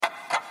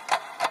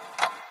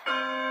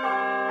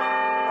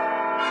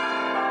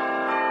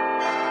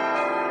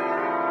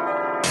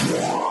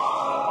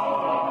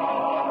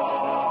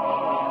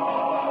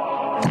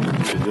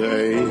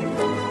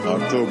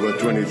October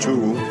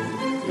 22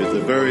 is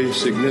a very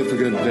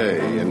significant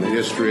day in the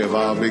history of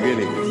our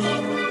beginnings.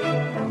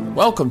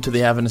 Welcome to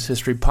the Adventist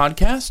History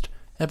Podcast,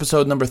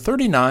 episode number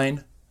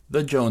 39,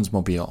 The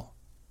Jonesmobile.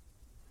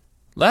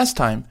 Last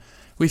time,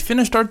 we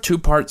finished our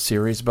two-part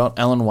series about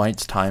Ellen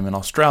White's time in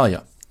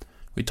Australia.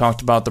 We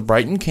talked about the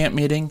Brighton camp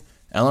meeting,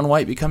 Ellen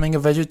White becoming a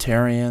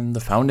vegetarian, the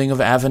founding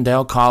of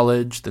Avondale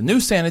College, the new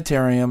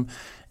sanitarium,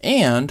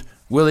 and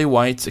Willie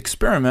White's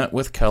experiment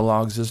with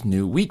Kellogg's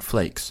new wheat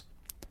flakes.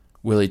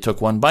 Willie took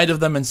one bite of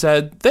them and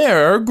said,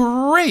 "They're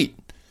great!"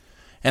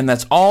 And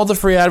that's all the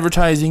free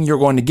advertising you're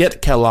going to get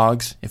at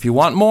Kellogg's. If you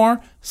want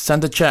more,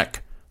 send a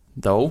check.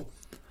 Though,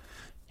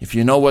 if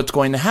you know what's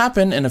going to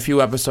happen in a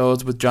few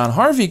episodes with John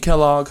Harvey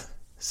Kellogg,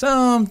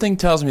 something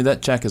tells me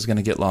that check is going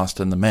to get lost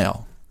in the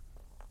mail.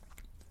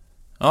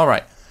 All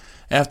right,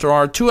 after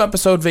our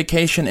two-episode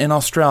vacation in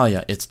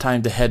Australia, it's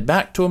time to head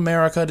back to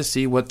America to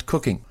see what's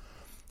cooking.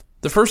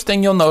 The first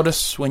thing you'll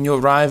notice when you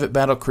arrive at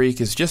Battle Creek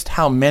is just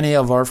how many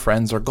of our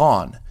friends are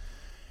gone.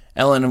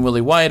 Ellen and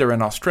Willie White are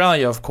in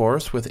Australia, of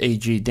course, with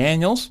A.G.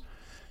 Daniels.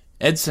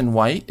 Edson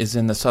White is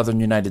in the southern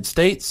United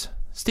States.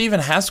 Stephen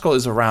Haskell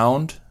is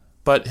around,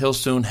 but he'll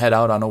soon head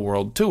out on a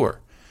world tour.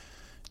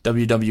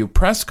 W.W.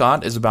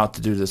 Prescott is about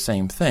to do the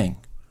same thing.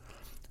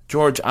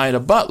 George Ida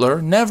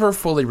Butler never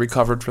fully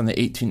recovered from the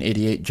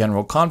 1888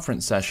 General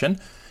Conference session,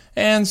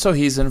 and so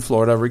he's in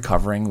Florida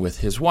recovering with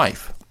his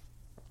wife.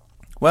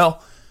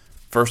 Well,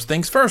 first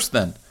things first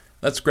then.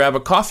 Let's grab a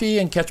coffee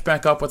and catch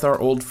back up with our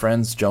old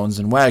friends Jones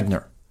and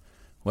Wagner.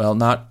 Well,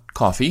 not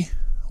coffee,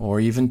 or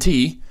even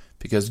tea,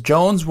 because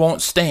Jones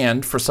won't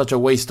stand for such a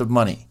waste of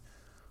money.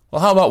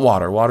 Well, how about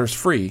water? Water's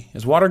free.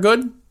 Is water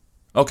good?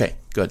 Okay,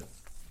 good.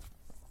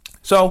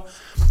 So,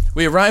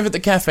 we arrive at the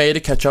cafe to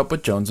catch up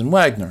with Jones and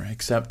Wagner,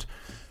 except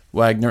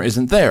Wagner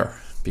isn't there,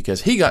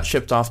 because he got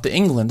shipped off to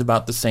England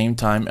about the same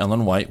time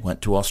Ellen White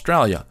went to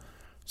Australia.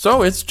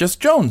 So, it's just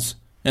Jones.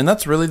 And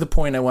that's really the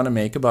point I want to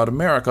make about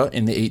America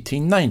in the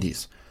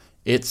 1890s.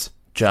 It's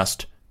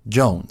just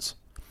Jones.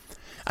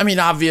 I mean,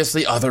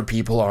 obviously other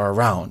people are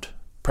around.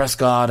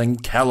 Prescott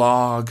and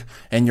Kellogg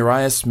and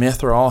Uriah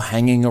Smith are all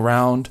hanging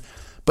around,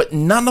 but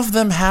none of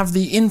them have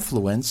the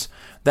influence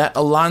that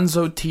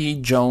Alonzo T.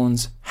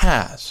 Jones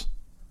has.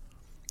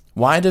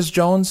 Why does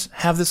Jones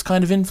have this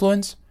kind of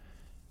influence?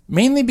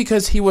 Mainly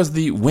because he was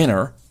the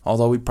winner,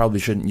 although we probably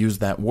shouldn't use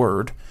that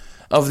word,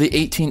 of the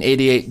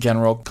 1888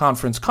 General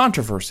Conference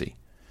controversy.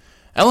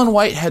 Ellen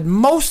White had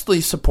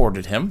mostly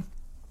supported him,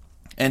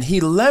 and he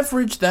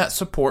leveraged that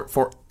support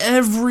for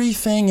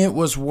everything it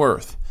was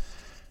worth.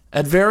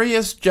 At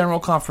various General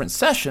Conference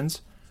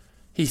sessions,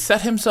 he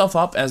set himself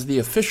up as the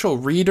official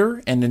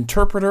reader and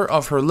interpreter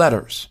of her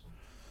letters.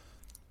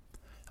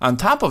 On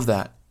top of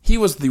that, he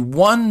was the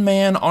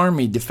one-man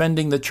army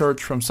defending the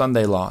church from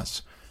Sunday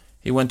laws.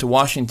 He went to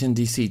Washington,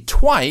 D.C.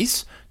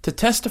 twice to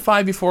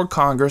testify before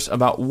Congress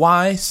about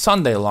why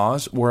Sunday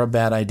laws were a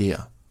bad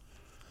idea.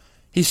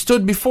 He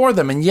stood before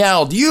them and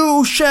yelled,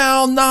 "You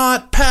shall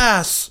not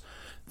pass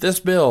this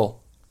bill."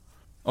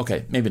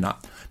 Okay, maybe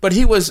not. But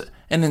he was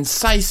an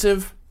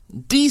incisive,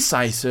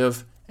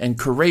 decisive, and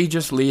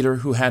courageous leader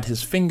who had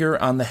his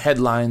finger on the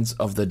headlines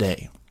of the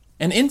day.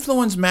 And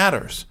influence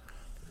matters,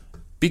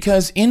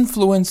 because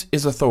influence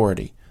is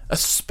authority,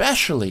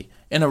 especially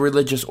in a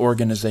religious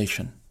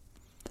organization.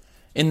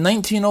 In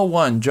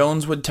 1901,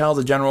 Jones would tell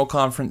the General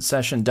Conference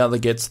session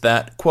delegates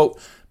that, quote,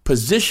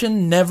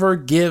 "position never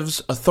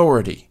gives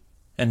authority,"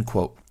 end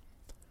quote.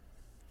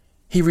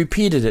 He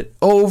repeated it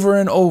over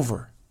and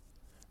over.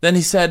 Then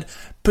he said,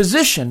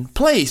 "Position,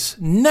 place,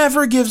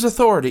 never gives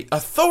authority.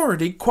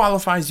 Authority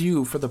qualifies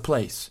you for the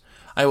place."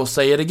 I will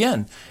say it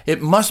again.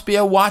 It must be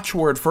a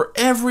watchword for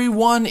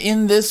everyone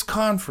in this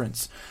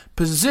conference.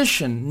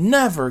 Position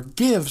never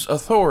gives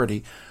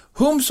authority.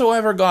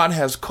 Whomsoever God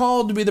has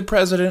called to be the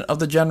president of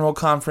the General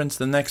Conference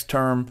the next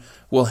term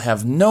will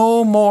have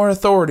no more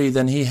authority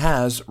than he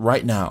has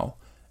right now.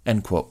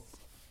 End quote.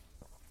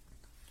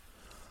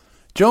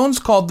 Jones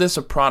called this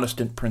a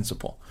Protestant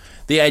principle.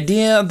 The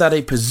idea that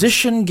a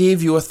position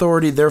gave you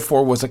authority,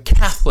 therefore, was a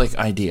Catholic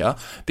idea,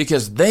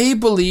 because they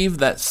believed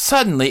that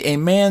suddenly a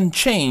man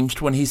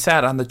changed when he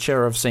sat on the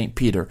chair of St.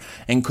 Peter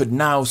and could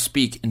now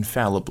speak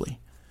infallibly.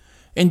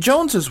 In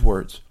Jones's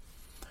words,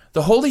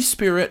 the Holy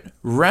Spirit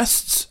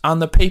rests on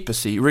the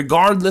papacy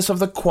regardless of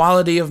the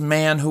quality of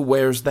man who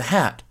wears the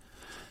hat.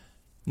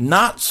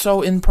 Not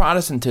so in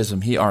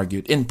Protestantism, he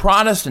argued. In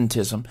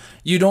Protestantism,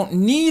 you don't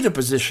need a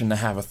position to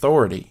have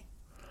authority.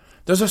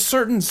 There's a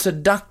certain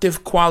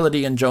seductive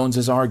quality in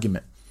Jones's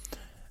argument.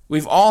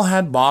 We've all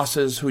had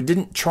bosses who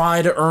didn't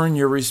try to earn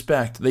your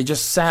respect. They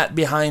just sat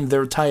behind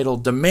their title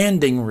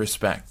demanding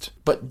respect.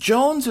 But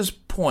Jones's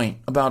point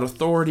about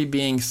authority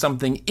being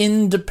something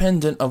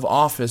independent of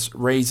office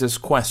raises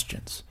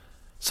questions,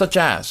 such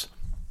as,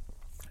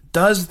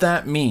 does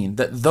that mean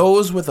that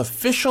those with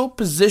official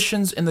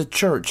positions in the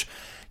church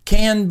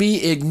can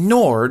be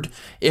ignored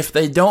if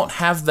they don't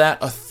have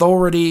that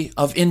authority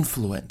of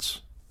influence?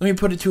 Let me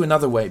put it to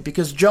another way,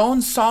 because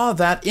Jones saw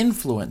that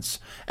influence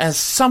as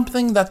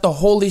something that the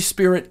Holy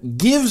Spirit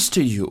gives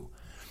to you.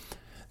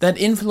 that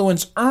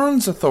influence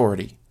earns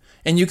authority,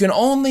 and you can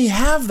only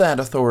have that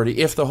authority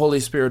if the Holy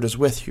Spirit is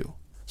with you.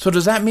 So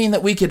does that mean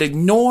that we could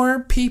ignore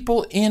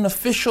people in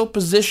official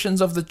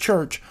positions of the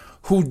church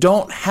who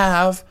don't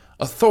have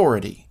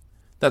authority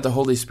that the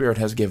Holy Spirit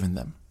has given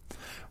them?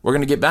 We're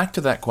going to get back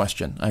to that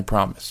question, I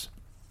promise.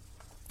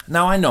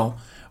 Now I know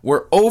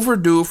we're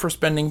overdue for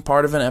spending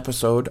part of an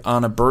episode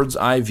on a bird's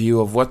eye view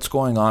of what's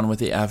going on with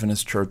the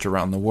Adventist Church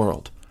around the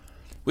world.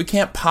 We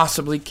can't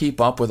possibly keep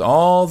up with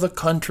all the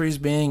countries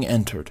being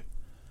entered.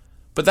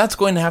 But that's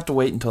going to have to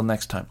wait until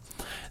next time.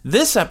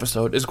 This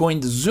episode is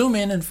going to zoom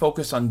in and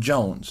focus on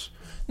Jones.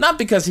 Not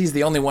because he's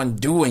the only one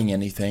doing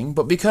anything,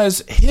 but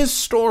because his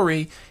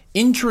story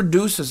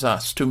introduces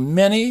us to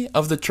many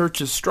of the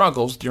church's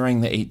struggles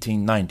during the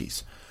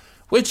 1890s,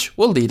 which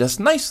will lead us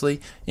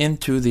nicely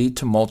into the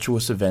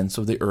tumultuous events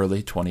of the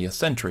early 20th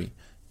century.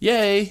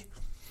 Yay!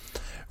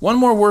 One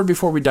more word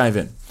before we dive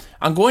in.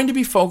 I'm going to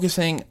be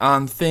focusing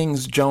on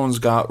things Jones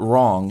got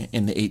wrong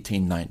in the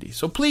 1890s.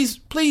 So please,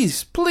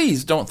 please,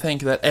 please don't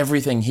think that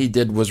everything he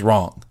did was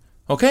wrong.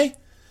 Okay?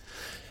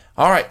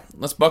 All right,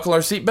 let's buckle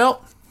our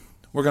seatbelt.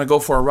 We're going to go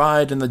for a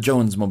ride in the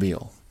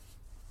Jonesmobile.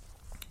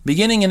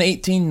 Beginning in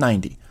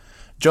 1890,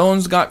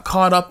 Jones got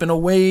caught up in a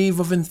wave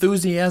of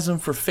enthusiasm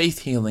for faith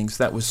healings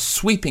that was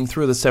sweeping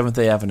through the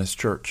Seventh-day Adventist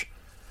Church.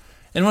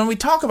 And when we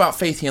talk about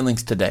faith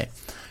healings today,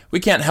 we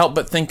can't help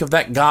but think of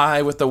that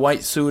guy with the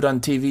white suit on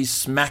TV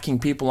smacking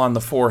people on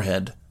the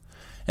forehead.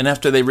 And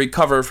after they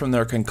recover from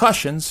their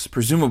concussions,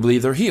 presumably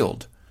they're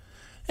healed.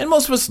 And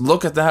most of us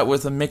look at that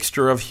with a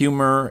mixture of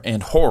humor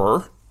and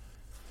horror.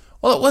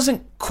 Well, it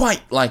wasn't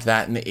quite like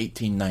that in the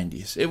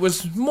 1890s. It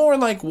was more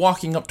like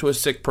walking up to a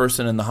sick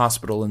person in the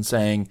hospital and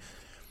saying,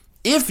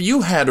 if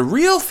you had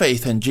real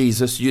faith in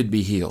Jesus, you'd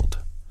be healed.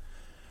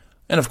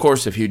 And of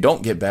course, if you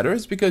don't get better,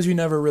 it's because you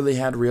never really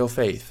had real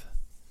faith.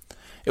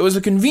 It was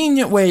a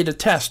convenient way to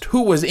test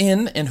who was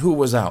in and who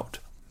was out.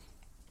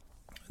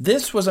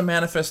 This was a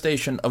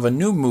manifestation of a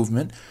new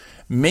movement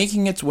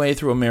making its way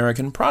through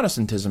American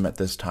Protestantism at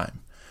this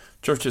time.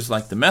 Churches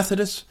like the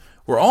Methodists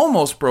were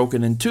almost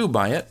broken in two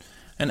by it,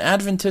 and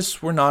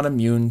Adventists were not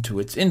immune to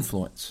its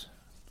influence.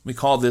 We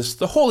call this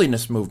the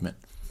Holiness Movement,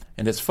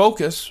 and its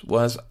focus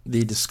was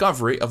the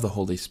discovery of the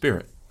Holy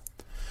Spirit.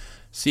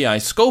 C.I.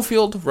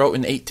 Scofield wrote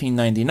in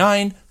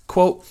 1899,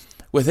 quote,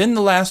 "Within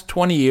the last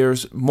 20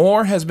 years,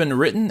 more has been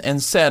written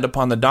and said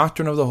upon the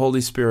doctrine of the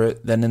Holy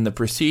Spirit than in the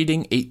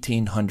preceding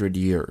 1800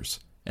 years."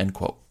 End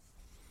quote.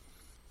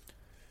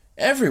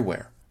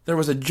 Everywhere, there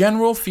was a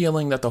general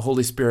feeling that the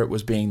Holy Spirit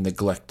was being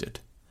neglected.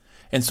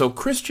 And so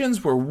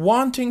Christians were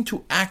wanting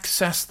to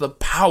access the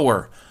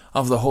power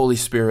of the Holy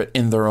Spirit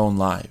in their own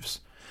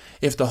lives.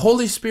 If the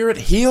Holy Spirit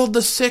healed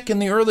the sick in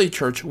the early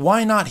church,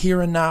 why not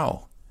here and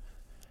now?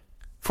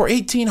 For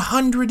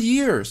 1800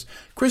 years,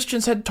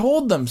 Christians had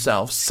told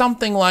themselves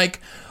something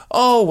like,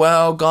 oh,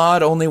 well,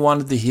 God only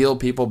wanted to heal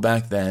people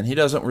back then. He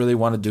doesn't really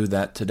want to do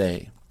that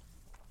today.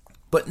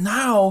 But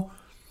now,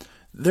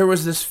 there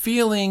was this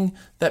feeling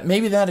that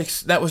maybe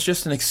that was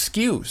just an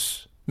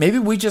excuse. Maybe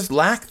we just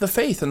lack the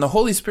faith, and the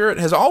Holy Spirit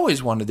has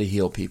always wanted to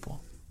heal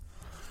people.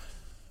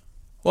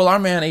 Well, our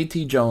man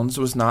A.T. Jones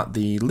was not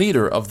the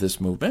leader of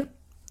this movement,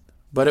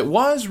 but it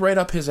was right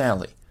up his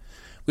alley.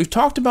 We've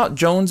talked about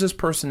Jones's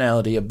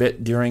personality a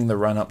bit during the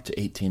run-up to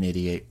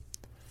 1888,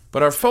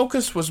 but our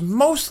focus was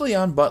mostly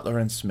on Butler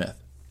and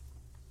Smith.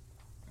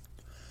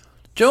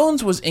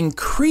 Jones was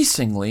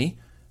increasingly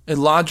a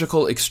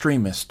logical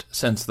extremist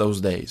since those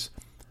days.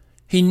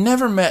 He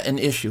never met an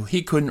issue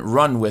he couldn't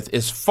run with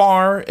as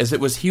far as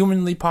it was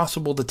humanly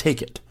possible to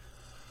take it.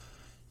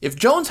 If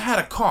Jones had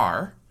a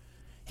car,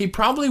 he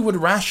probably would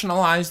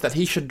rationalize that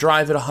he should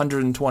drive at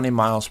 120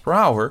 miles per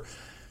hour,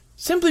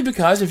 simply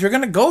because if you're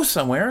going to go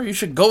somewhere, you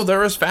should go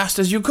there as fast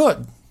as you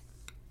could.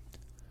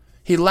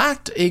 He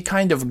lacked a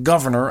kind of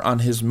governor on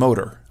his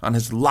motor, on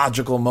his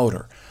logical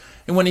motor.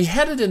 And when he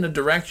headed in a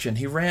direction,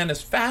 he ran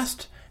as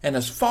fast and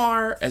as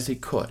far as he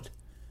could.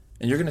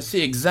 And you're going to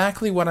see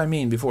exactly what I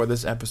mean before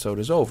this episode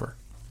is over.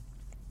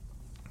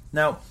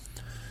 Now,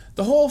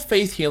 the whole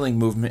faith healing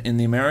movement in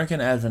the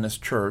American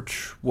Adventist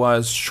Church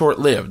was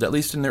short-lived, at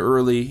least in the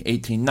early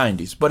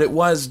 1890s, but it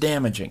was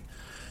damaging.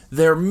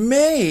 There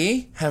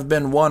may have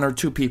been one or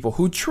two people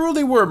who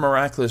truly were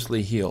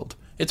miraculously healed.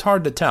 It's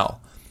hard to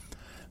tell.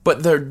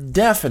 But there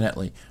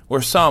definitely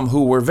were some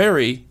who were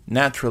very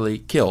naturally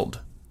killed.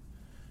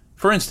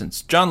 For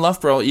instance, John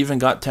Loughborough even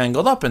got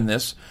tangled up in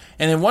this,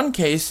 and in one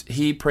case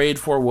he prayed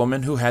for a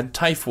woman who had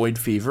typhoid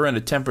fever and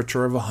a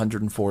temperature of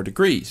 104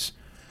 degrees.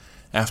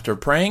 After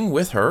praying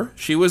with her,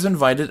 she was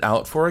invited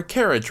out for a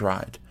carriage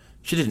ride.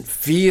 She didn't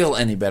feel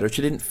any better.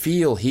 She didn't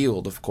feel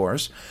healed, of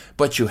course,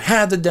 but you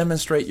had to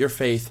demonstrate your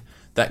faith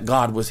that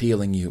God was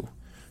healing you.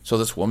 So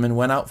this woman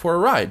went out for a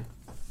ride.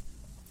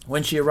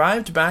 When she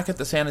arrived back at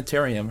the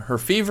sanitarium, her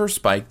fever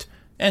spiked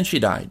and she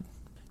died.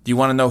 Do you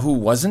want to know who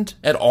wasn't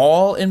at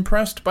all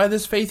impressed by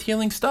this faith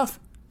healing stuff?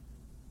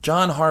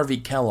 John Harvey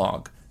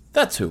Kellogg.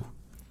 That's who.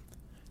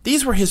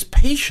 These were his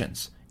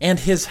patients and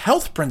his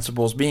health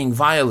principles being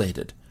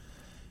violated.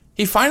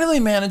 He finally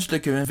managed to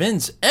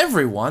convince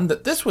everyone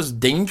that this was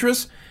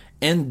dangerous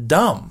and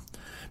dumb,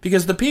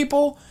 because the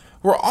people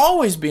were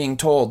always being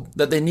told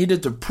that they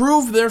needed to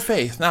prove their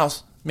faith. Now,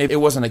 maybe it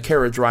wasn't a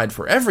carriage ride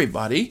for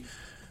everybody.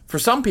 For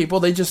some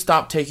people, they just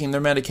stopped taking their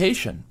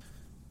medication.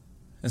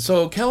 And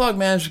so Kellogg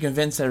managed to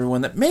convince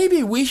everyone that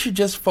maybe we should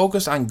just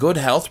focus on good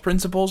health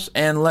principles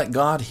and let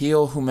God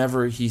heal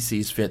whomever he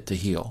sees fit to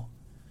heal.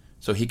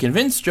 So he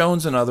convinced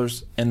Jones and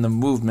others, and the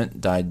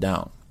movement died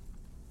down.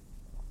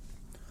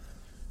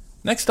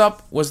 Next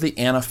up was the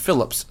Anna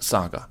Phillips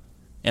saga.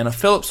 Anna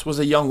Phillips was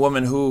a young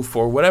woman who,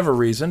 for whatever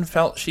reason,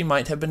 felt she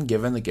might have been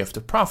given the gift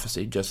of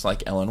prophecy, just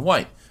like Ellen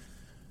White.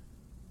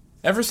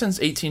 Ever since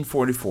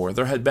 1844,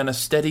 there had been a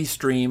steady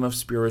stream of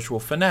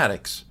spiritual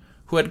fanatics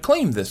who had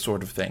claimed this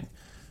sort of thing,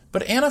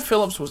 but Anna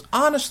Phillips was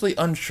honestly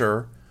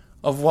unsure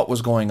of what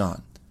was going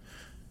on.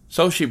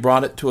 So she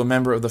brought it to a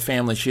member of the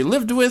family she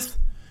lived with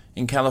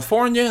in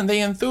California, and they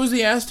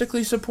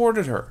enthusiastically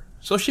supported her.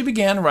 So she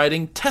began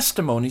writing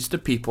testimonies to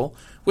people,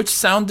 which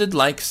sounded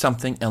like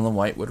something Ellen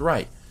White would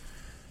write.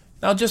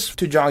 Now, just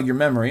to jog your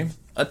memory,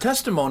 a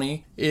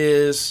testimony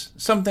is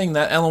something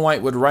that Ellen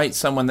White would write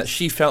someone that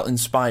she felt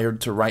inspired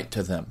to write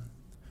to them.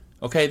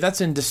 Okay, that's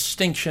in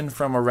distinction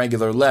from a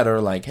regular letter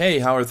like, hey,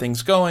 how are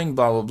things going,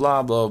 blah, blah,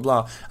 blah, blah,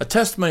 blah. A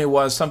testimony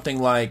was something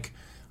like,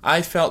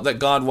 I felt that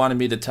God wanted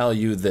me to tell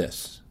you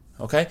this.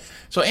 Okay,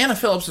 so Anna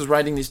Phillips is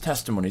writing these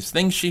testimonies,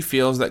 things she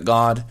feels that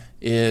God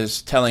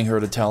is telling her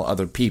to tell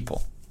other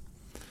people.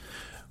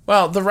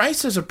 Well, the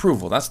Rice's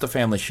approval, that's the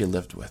family she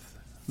lived with.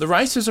 The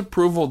Rice's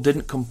approval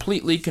didn't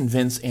completely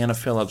convince Anna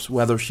Phillips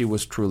whether she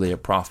was truly a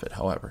prophet,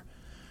 however.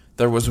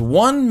 There was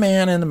one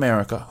man in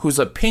America whose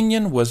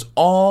opinion was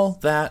all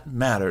that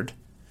mattered.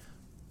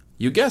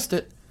 You guessed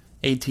it,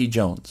 A.T.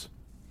 Jones.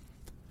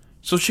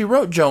 So she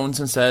wrote Jones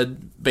and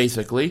said,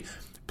 basically,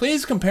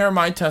 please compare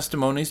my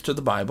testimonies to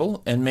the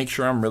Bible and make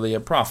sure I'm really a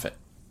prophet.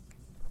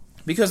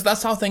 Because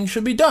that's how things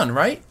should be done,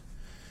 right?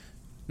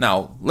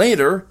 Now,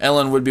 later,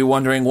 Ellen would be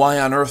wondering why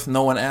on earth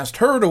no one asked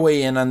her to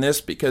weigh in on this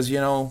because,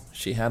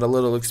 she had a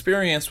little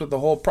experience with the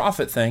whole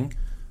prophet thing,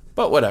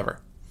 but whatever.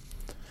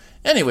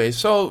 Anyway,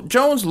 so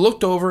Jones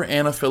looked over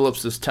Anna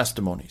Phillips'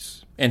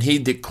 testimonies, and he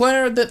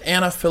declared that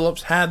Anna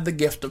Phillips had the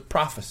gift of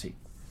prophecy.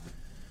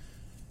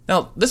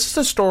 Now, this is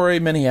a story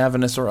many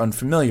Adventists are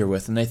unfamiliar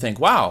with, and they think,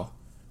 wow,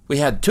 we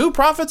had 2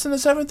 prophets in the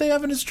Seventh-day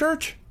Adventist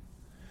Church?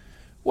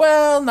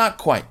 Well, not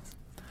quite.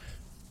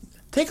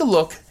 Take a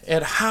look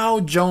at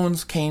how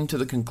Jones came to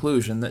the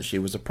conclusion that she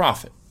was a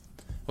prophet.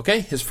 Okay,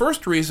 his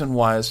first reason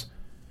was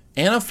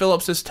Anna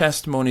Phillips'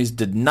 testimonies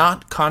did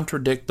not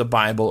contradict the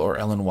Bible or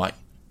Ellen White.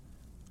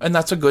 And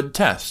that's a good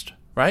test,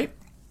 right?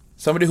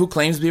 Somebody who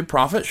claims to be a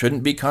prophet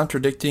shouldn't be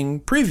contradicting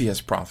previous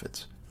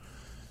prophets.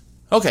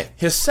 Okay,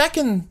 his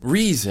second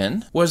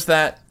reason was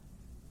that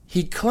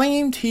he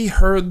claimed he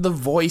heard the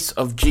voice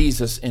of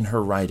Jesus in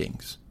her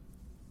writings.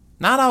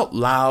 Not out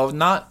loud,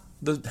 not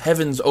the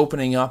heavens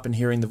opening up and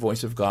hearing the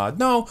voice of God.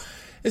 No,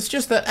 it's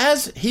just that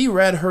as he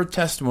read her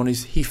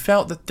testimonies, he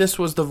felt that this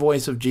was the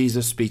voice of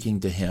Jesus speaking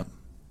to him.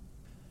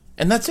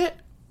 And that's it.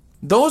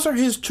 Those are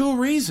his 2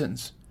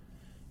 reasons.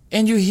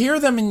 And you hear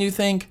them and you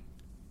think,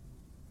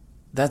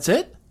 that's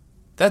it?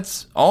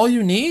 That's all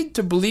you need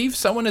to believe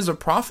someone is a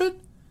prophet?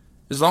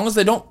 As long as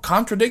they don't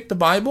contradict the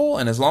Bible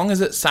and as long as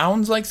it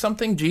sounds like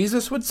something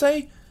Jesus would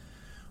say?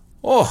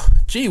 Oh,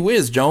 gee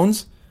whiz,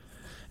 Jones.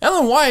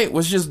 Ellen White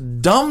was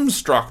just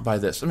dumbstruck by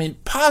this.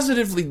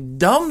 Positively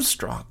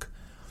dumbstruck.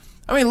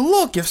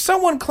 Look, if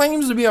someone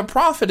claims to be a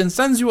prophet and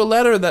sends you a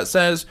letter that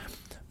says,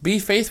 be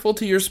faithful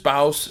to your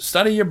spouse,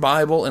 study your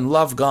Bible, and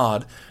love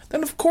God,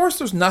 then of course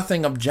there's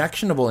nothing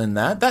objectionable in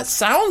that. That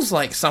sounds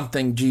like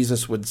something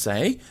Jesus would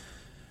say.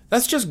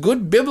 That's just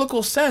good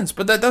biblical sense,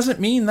 but that doesn't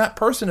mean that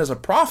person is a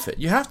prophet.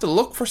 You have to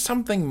look for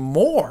something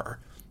more.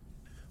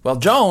 Well,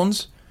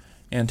 Jones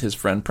and his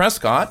friend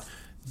Prescott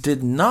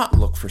did not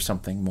look for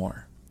something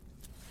more.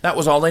 That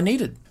was all they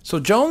needed. So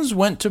Jones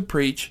went to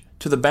preach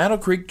to the Battle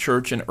Creek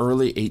Church in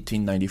early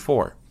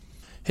 1894.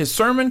 His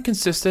sermon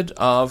consisted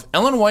of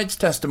Ellen White's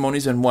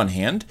testimonies in one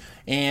hand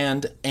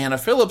and Anna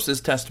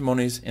Phillips'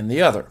 testimonies in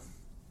the other.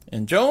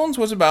 And Jones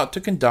was about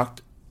to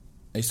conduct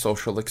a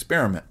social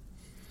experiment.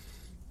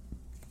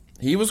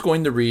 He was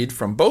going to read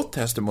from both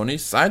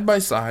testimonies side by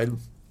side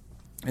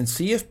and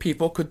see if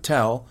people could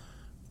tell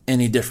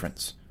any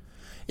difference.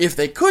 If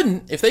they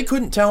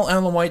couldn't tell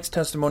Ellen White's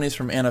testimonies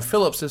from Anna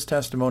Phillips'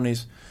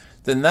 testimonies,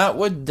 then that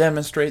would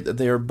demonstrate that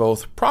they are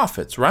both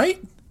prophets,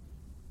 right?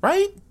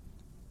 Right?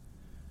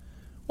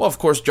 Well, of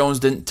course, Jones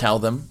didn't tell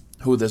them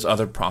who this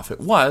other prophet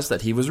was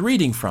that he was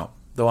reading from,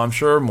 though I'm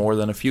sure more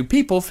than a few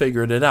people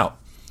figured it out.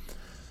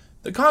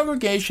 The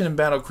congregation in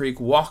Battle Creek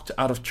walked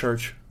out of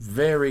church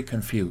very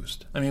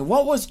confused.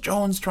 What was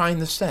Jones trying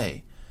to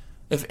say?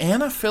 If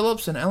Anna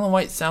Phillips and Ellen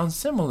White sound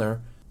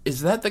similar,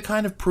 is that the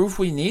kind of proof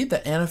we need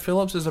that Anna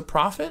Phillips is a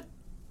prophet?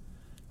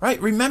 Right?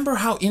 Remember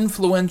how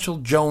influential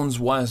Jones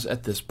was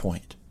at this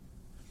point.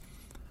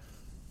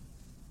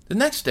 The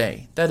next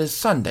day, that is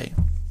Sunday,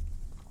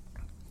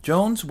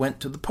 Jones went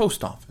to the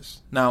post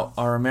office. Now,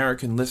 our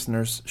American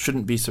listeners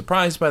shouldn't be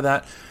surprised by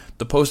that.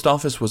 The post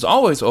office was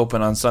always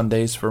open on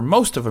Sundays for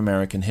most of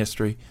American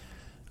history,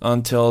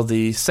 until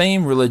the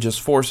same religious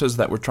forces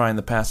that were trying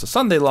to pass a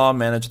Sunday law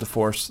managed to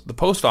force the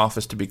post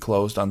office to be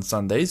closed on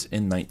Sundays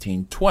in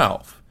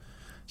 1912.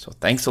 So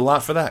thanks a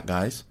lot for that,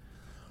 guys.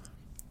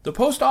 The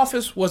post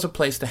office was a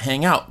place to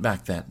hang out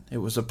back then. It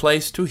was a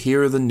place to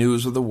hear the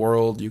news of the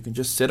world. You can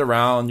just sit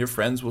around, your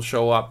friends will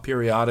show up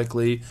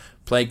periodically,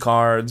 play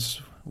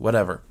cards,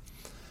 whatever.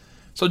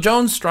 So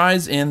Jones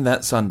strides in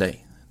that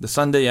Sunday, the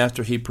Sunday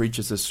after he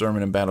preaches his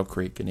sermon in Battle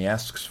Creek, and he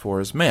asks for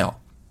his mail.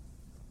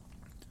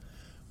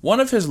 One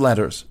of his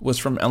letters was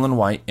from Ellen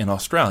White in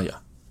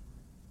Australia.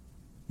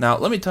 Now,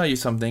 let me tell you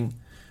something.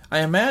 I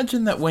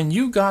imagine that when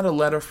you got a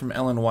letter from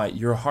Ellen White,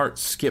 your heart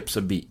skips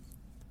a beat.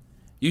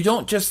 You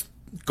don't just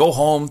go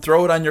home,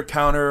 throw it on your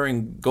counter,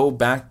 and go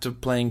back to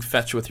playing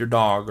fetch with your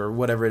dog, or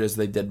whatever it is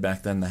they did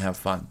back then to have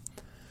fun.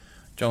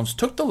 Jones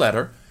took the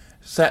letter,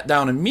 sat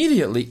down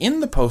immediately in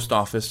the post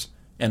office,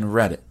 and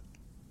read it.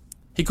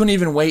 He couldn't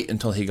even wait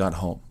until he got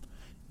home.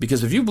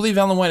 Because if you believe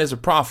Ellen White is a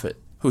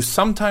prophet, who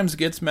sometimes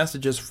gets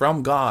messages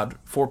from God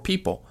for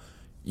people,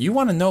 you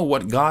want to know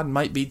what God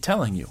might be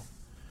telling you.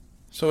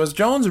 So as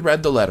Jones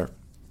read the letter,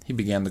 he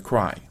began to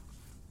cry.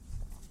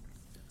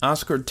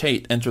 Oscar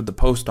Tate entered the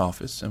post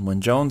office, and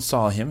when Jones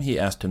saw him, he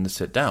asked him to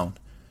sit down.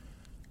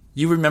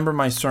 "You remember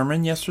my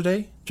sermon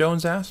yesterday?"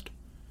 Jones asked.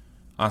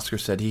 Oscar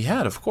said he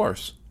had, of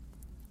course.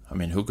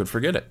 Who could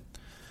forget it?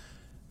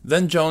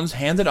 Then Jones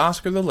handed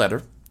Oscar the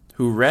letter,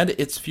 who read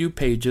its few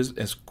pages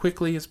as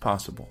quickly as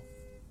possible.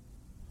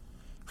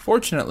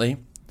 Fortunately,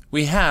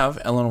 we have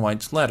Ellen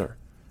White's letter,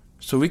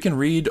 so we can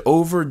read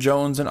over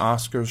Jones and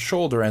Oscar's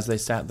shoulder as they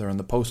sat there in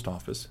the post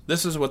office.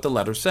 This is what the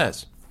letter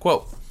says.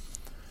 Quote,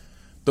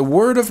 "The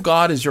Word of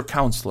God is your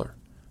counselor.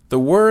 The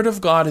Word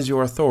of God is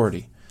your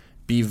authority.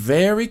 Be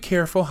very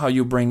careful how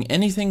you bring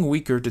anything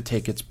weaker to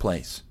take its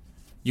place.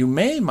 You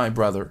may, my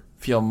brother,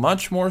 feel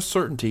much more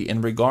certainty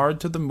in regard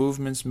to the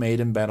movements made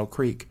in Battle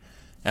Creek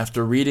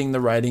after reading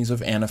the writings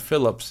of Anna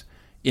Phillips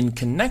in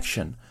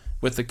connection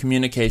with the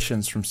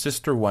communications from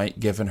Sister White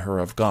given her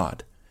of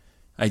God.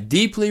 I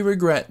deeply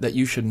regret that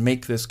you should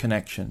make this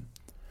connection.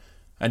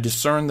 I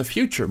discern the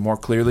future more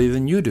clearly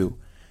than you do.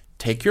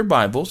 Take your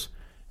Bibles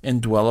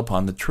and dwell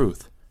upon the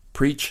truth.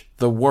 Preach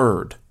the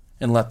Word,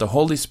 and let the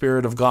Holy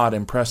Spirit of God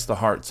impress the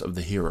hearts of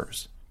the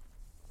hearers."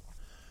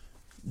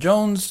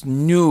 Jones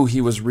knew he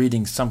was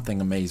reading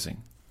something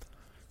amazing.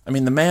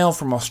 The mail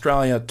from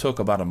Australia took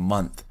about a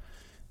month,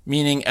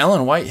 meaning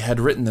Ellen White had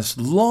written this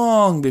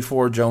long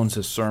before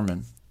Jones's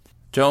sermon.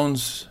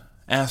 Jones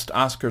asked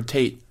Oscar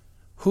Tate,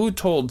 "Who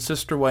told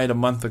Sister White a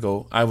month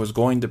ago I was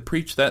going to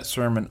preach that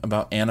sermon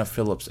about Anna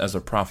Phillips as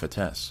a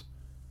prophetess?"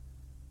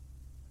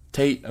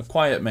 Tate, a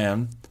quiet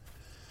man,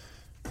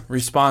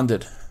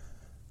 responded,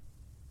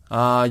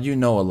 "You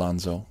know,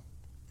 Alonzo."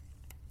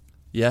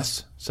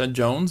 "Yes," said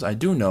Jones, "I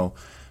do know.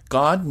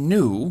 God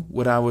knew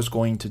what I was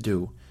going to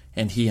do,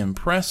 and he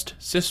impressed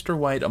Sister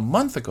White a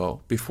month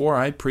ago before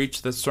I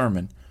preached the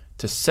sermon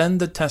to send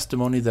the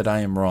testimony that I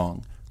am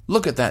wrong.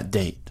 Look at that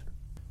date."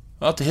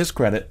 Well, to his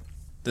credit,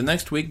 the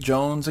next week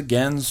Jones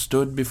again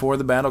stood before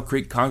the Battle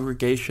Creek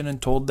congregation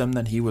and told them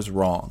that he was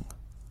wrong.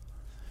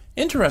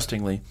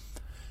 Interestingly,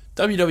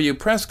 W.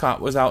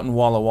 Prescott was out in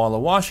Walla Walla,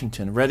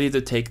 Washington, ready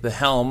to take the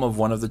helm of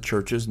one of the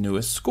church's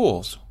newest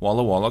schools,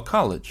 Walla Walla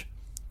College.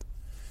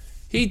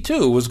 He,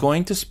 too, was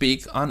going to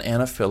speak on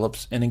Anna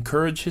Phillips and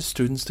encourage his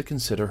students to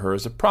consider her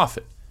as a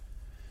prophet.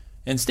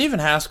 And Stephen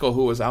Haskell,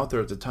 who was out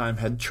there at the time,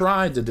 had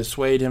tried to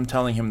dissuade him,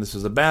 telling him this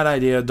is a bad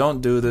idea, don't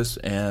do this,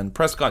 and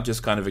Prescott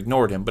just kind of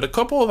ignored him. But a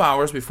couple of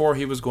hours before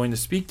he was going to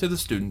speak to the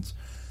students,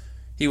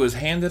 he was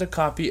handed a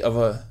copy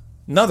of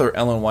another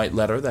Ellen White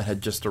letter that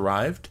had just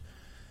arrived,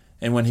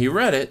 and when he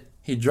read it,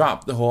 he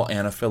dropped the whole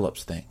Anna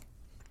Phillips thing.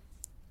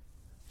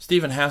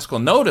 Stephen Haskell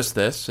noticed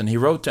this, and he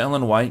wrote to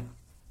Ellen White,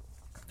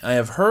 "I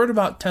have heard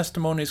about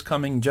testimonies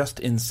coming just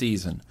in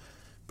season,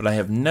 but I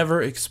have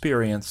never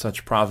experienced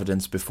such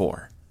providence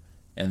before."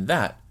 And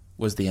that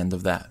was the end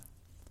of that.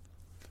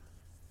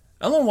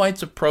 Ellen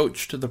White's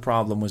approach to the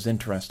problem was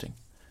interesting.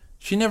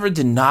 She never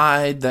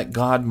denied that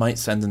God might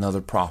send another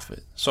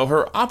prophet, so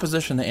her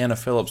opposition to Anna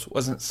Phillips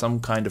wasn't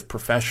some kind of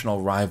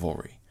professional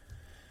rivalry.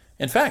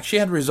 In fact, she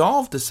had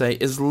resolved to say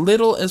as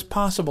little as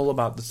possible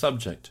about the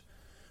subject.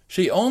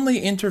 She only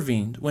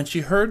intervened when she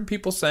heard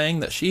people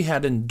saying that she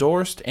had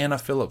endorsed Anna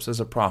Phillips as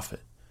a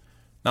prophet.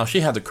 Now, she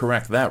had to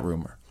correct that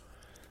rumor.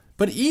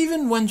 But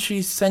even when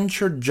she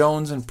censured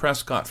Jones and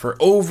Prescott for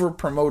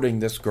over-promoting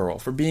this girl,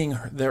 for being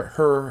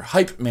her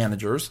hype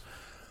managers,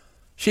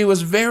 she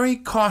was very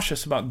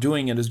cautious about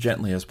doing it as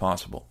gently as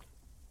possible.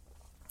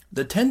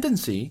 The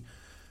tendency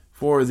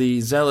for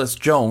the zealous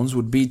Jones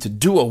would be to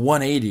do a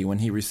 180 when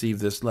he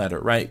received this letter,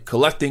 right?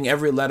 Collecting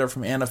every letter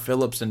from Anna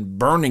Phillips and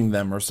burning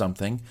them or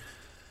something.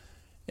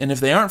 And if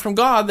they aren't from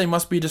God, they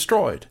must be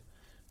destroyed.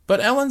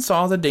 But Ellen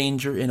saw the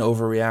danger in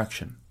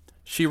overreaction.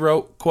 She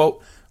wrote,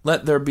 quote,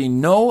 "Let there be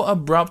no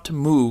abrupt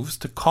moves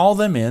to call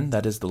them in,"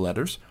 that is the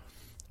letters,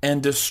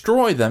 and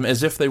destroy them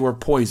as if they were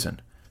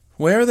poison.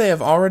 Where they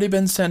have already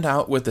been sent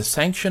out with the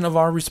sanction of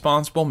our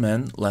responsible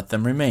men, let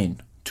them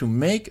remain. To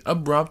make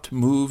abrupt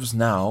moves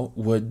now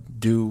would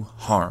do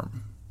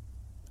harm."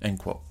 End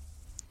quote.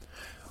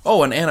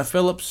 Oh, and Anna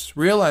Phillips,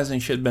 realizing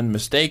she had been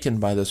mistaken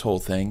by this whole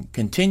thing,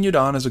 continued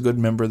on as a good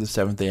member of the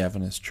Seventh-day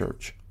Adventist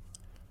Church.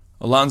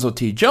 Alonzo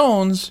T.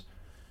 Jones,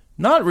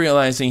 not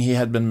realizing he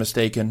had been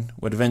mistaken,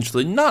 would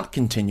eventually not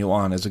continue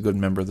on as a good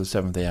member of the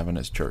Seventh-day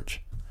Adventist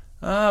Church.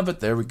 But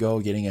there we go,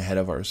 getting ahead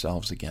of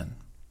ourselves again.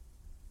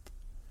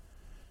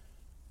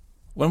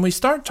 When we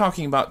start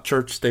talking about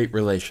church-state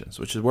relations,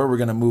 which is where we're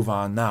going to move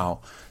on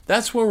now,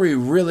 that's where we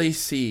really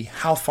see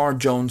how far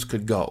Jones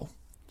could go.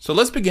 So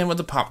let's begin with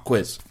the pop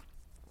quiz.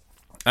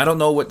 I don't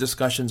know what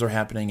discussions are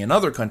happening in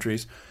other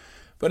countries,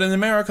 but in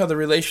America, the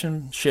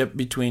relationship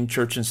between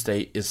church and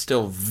state is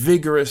still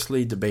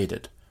vigorously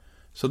debated.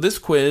 So this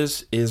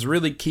quiz is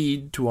really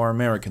keyed to our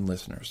American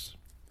listeners.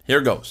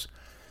 Here goes.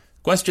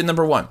 Question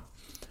number 1.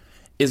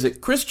 Is it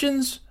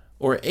Christians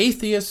or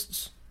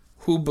atheists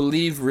who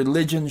believe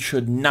religion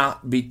should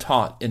not be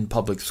taught in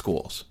public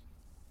schools?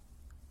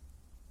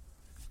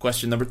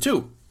 Question number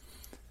 2.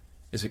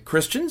 Is it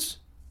Christians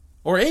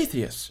or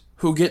atheists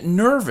who get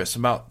nervous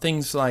about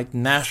things like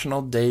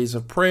national days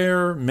of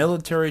prayer,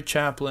 military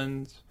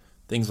chaplains,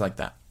 things like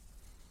that?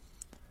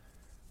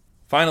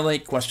 Finally,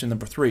 question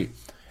number 3.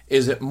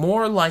 Is it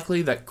more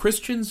likely that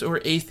Christians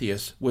or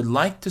atheists would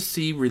like to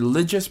see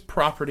religious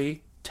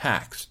property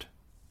taxed?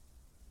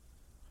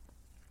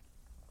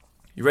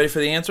 You ready for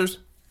the answers?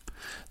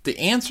 The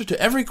answer to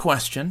every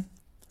question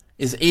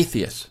is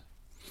atheists.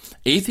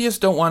 Atheists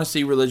don't want to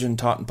see religion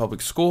taught in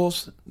public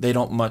schools. They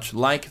don't much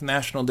like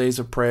national days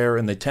of prayer,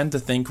 and they tend to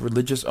think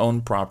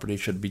religious-owned property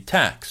should be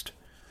taxed.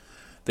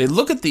 They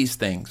look at these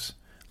things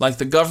like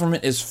the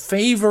government is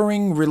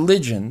favoring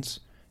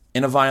religions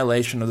in a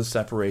violation of the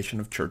separation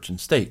of church and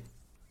state.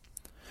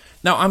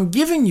 Now, I'm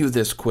giving you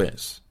this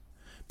quiz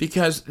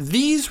because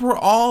these were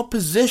all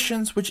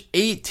positions which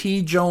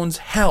A.T. Jones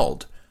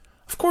held.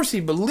 Of course, he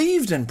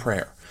believed in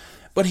prayer,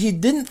 but he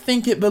didn't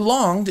think it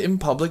belonged in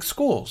public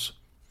schools.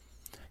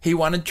 He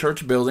wanted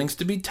church buildings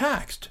to be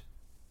taxed,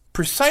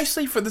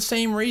 precisely for the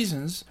same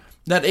reasons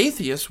that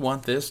atheists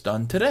want this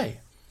done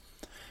today.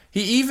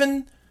 He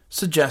even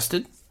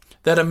suggested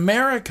that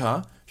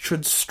America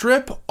should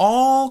strip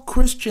all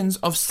Christians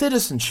of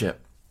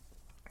citizenship.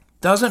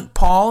 Doesn't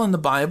Paul in the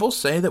Bible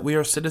say that we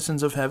are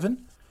citizens of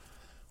heaven?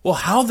 Well,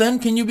 how then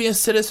can you be a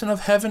citizen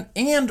of heaven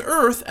and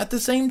earth at the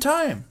same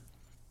time?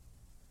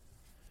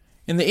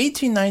 In the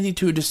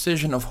 1892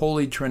 decision of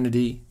Holy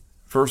Trinity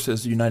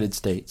versus United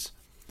States,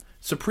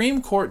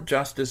 Supreme Court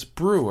Justice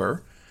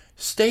Brewer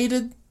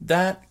stated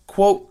that,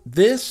 quote,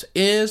 "This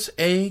is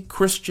a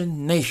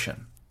Christian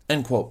nation,"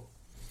 end quote.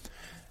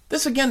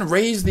 This again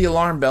raised the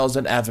alarm bells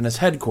at Adventist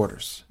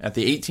headquarters. At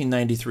the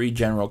 1893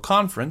 General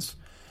Conference,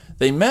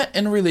 they met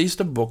and released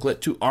a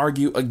booklet to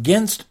argue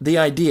against the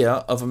idea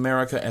of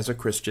America as a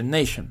Christian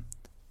nation.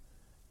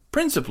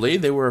 Principally,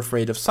 they were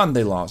afraid of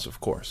Sunday laws, of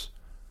course.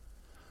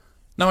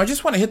 Now, I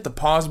just want to hit the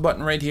pause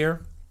button right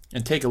here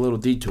and take a little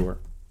detour,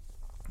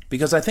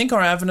 because I think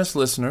our Adventist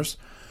listeners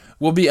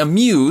will be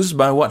amused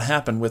by what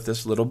happened with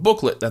this little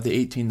booklet that the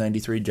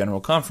 1893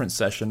 General Conference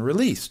session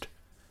released.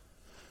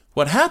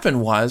 What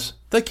happened was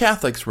the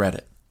Catholics read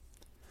it.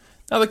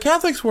 Now, the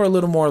Catholics were a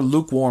little more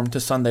lukewarm to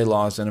Sunday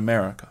laws in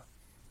America.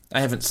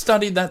 I haven't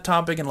studied that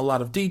topic in a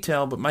lot of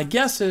detail, but my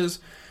guess is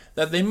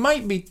that they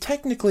might be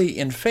technically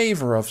in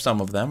favor of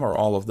some of them or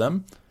all of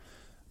them,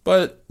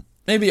 but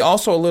maybe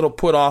also a little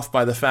put off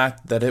by the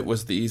fact that it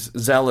was these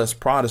zealous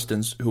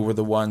Protestants who were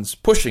the ones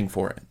pushing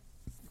for it.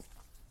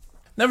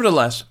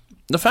 Nevertheless,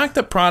 the fact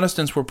that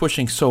Protestants were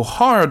pushing so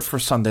hard for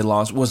Sunday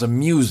laws was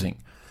amusing,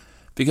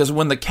 because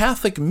when the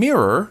Catholic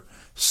Mirror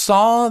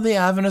saw the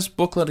Adventist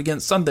booklet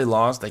against Sunday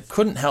laws, they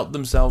couldn't help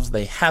themselves.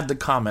 They had to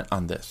comment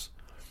on this.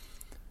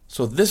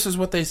 So this is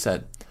what they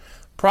said.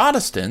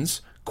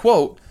 Protestants,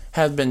 quote,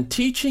 have been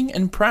teaching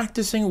and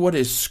practicing what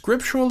is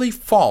scripturally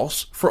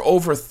false for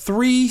over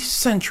 3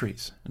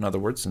 centuries, in other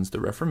words, since the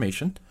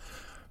Reformation,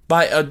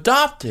 by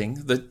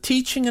adopting the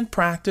teaching and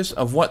practice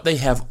of what they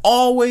have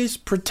always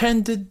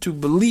pretended to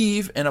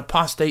believe in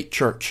apostate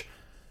church,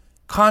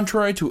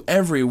 contrary to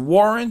every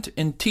warrant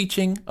in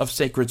teaching of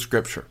sacred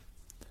scripture.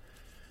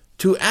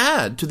 To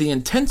add to the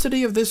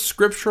intensity of this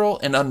scriptural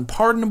and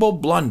unpardonable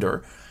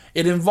blunder,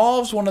 it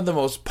involves one of the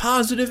most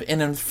positive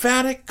and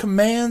emphatic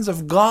commands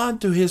of God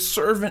to his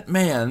servant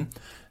man: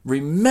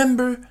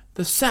 remember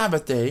the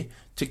Sabbath day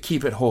to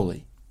keep it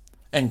holy.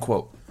 End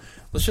quote.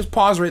 Let's just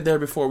pause right there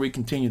before we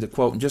continue the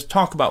quote and just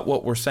talk about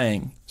what we're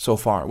saying so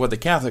far, what the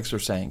Catholics are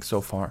saying so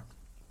far.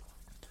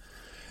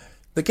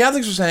 The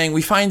Catholics are saying,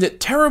 we find it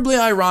terribly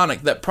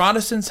ironic that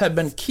Protestants have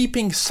been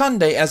keeping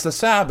Sunday as the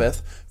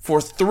Sabbath for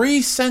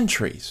 3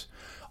 centuries,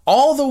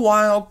 all the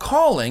while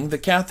calling the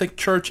Catholic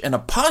Church an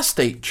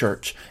apostate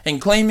church and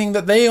claiming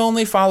that they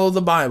only follow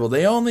the Bible.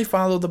 They only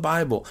follow the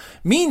Bible.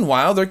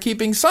 Meanwhile, they're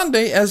keeping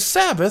Sunday as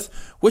Sabbath,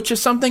 which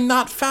is something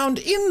not found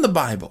in the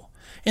Bible.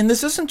 And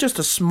this isn't just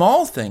a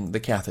small thing, the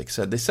Catholics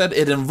said. They said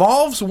it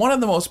involves one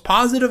of the most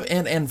positive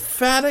and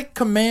emphatic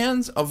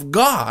commands of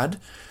God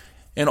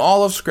in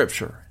all of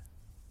Scripture.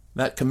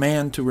 That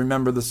command to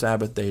remember the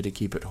Sabbath day to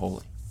keep it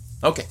holy.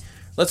 Okay,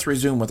 let's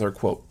resume with our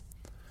quote.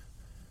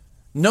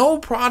 No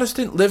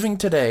Protestant living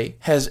today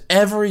has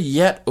ever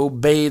yet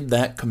obeyed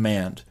that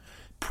command,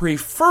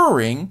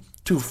 preferring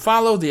to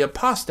follow the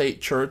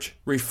apostate church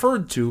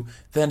referred to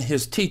than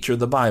his teacher,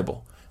 the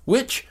Bible,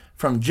 which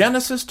from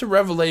Genesis to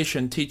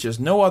Revelation teaches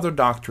no other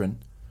doctrine,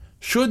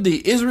 should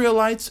the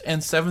Israelites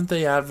and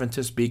Seventh-day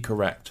Adventists be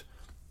correct.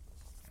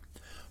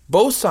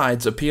 Both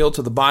sides appeal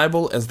to the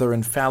Bible as their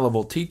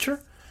infallible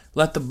teacher.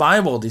 Let the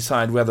Bible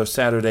decide whether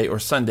Saturday or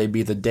Sunday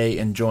be the day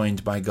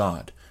enjoined by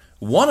God.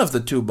 One of the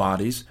two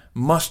bodies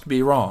must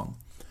be wrong.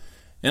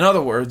 In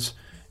other words,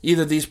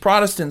 either these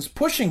Protestants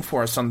pushing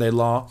for a Sunday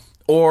law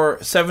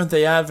or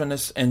Seventh-day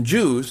Adventists and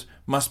Jews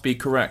must be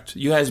correct.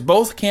 You guys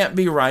both can't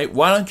be right.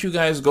 Why don't you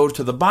guys go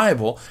to the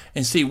Bible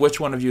and see which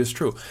one of you is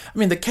true? I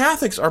mean, the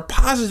Catholics are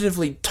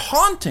positively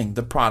taunting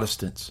the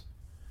Protestants.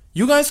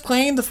 You guys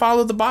claim to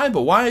follow the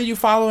Bible. Why are you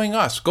following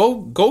us?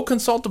 Go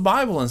consult the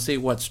Bible and see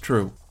what's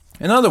true.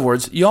 In other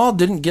words, y'all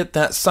didn't get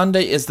that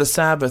Sunday is the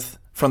Sabbath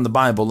from the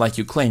Bible like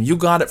you claim. You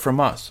got it from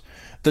us.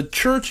 The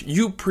church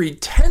you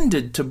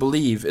pretended to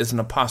believe is an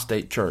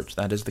apostate church,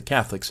 that is the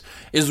Catholics,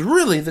 is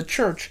really the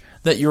church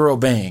that you're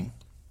obeying.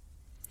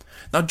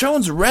 Now,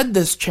 Jones read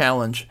this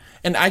challenge,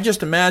 and I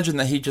just imagine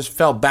that he just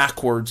fell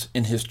backwards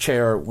in his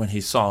chair when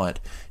he saw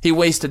it. He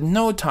wasted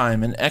no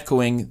time in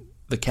echoing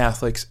the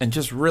Catholics and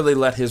just really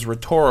let his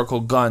rhetorical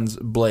guns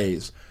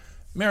blaze.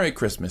 Merry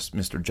Christmas,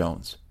 Mr.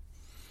 Jones.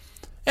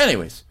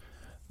 Anyways,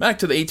 back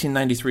to the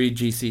 1893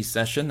 GC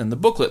session and the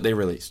booklet they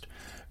released.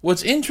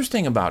 What's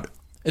interesting about it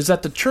is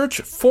that the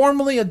church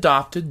formally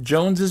adopted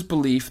Jones's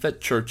belief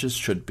that churches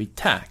should be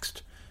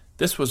taxed.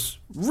 This was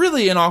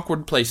really an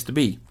awkward place to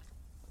be.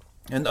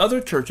 And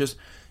other churches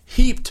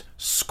heaped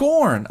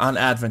scorn on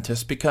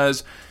Adventists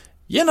because,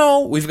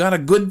 we've got a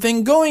good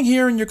thing going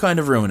here and you're kind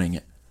of ruining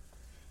it.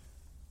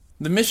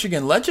 The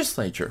Michigan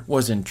legislature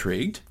was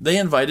intrigued. They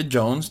invited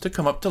Jones to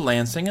come up to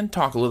Lansing and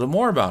talk a little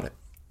more about it.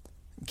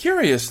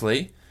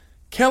 Curiously,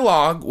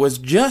 Kellogg was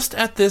just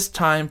at this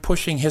time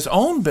pushing his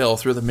own bill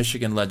through the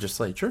Michigan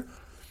legislature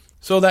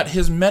so that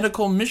his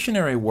medical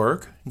missionary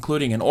work,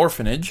 including an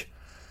orphanage,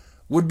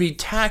 would be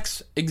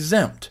tax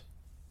exempt.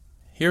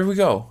 Here we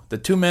go. The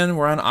two men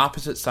were on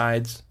opposite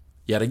sides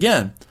yet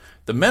again.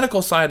 The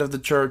medical side of the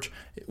church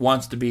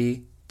wants to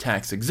be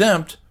tax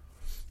exempt.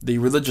 The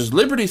religious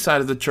liberty side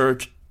of the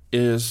church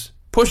is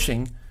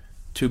pushing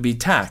to be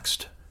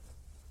taxed.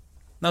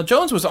 Now,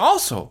 Jones was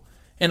also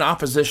in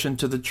opposition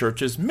to the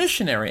church's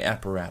missionary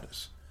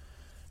apparatus.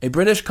 A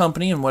British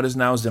company in what is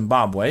now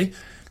Zimbabwe,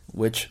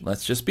 which,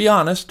 let's just be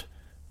honest,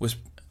 was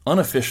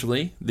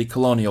unofficially the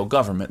colonial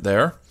government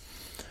there.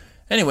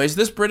 Anyways,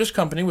 this British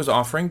company was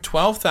offering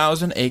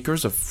 12,000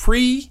 acres of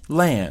free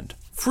land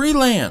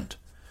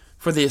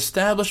for the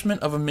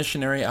establishment of a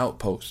missionary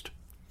outpost.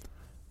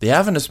 The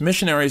Adventist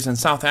missionaries in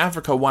South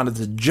Africa wanted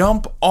to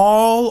jump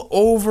all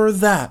over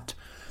that.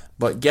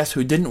 But guess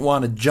who didn't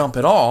want to jump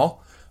at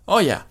all? Oh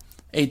yeah,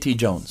 A.T.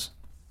 Jones.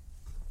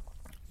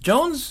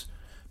 Jones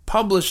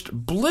published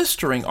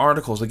blistering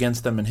articles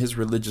against them in his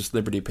religious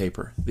liberty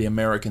paper, the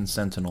American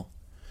Sentinel.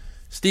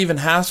 Stephen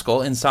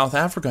Haskell in South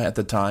Africa at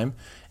the time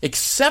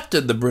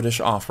accepted the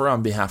British offer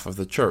on behalf of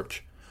the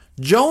church.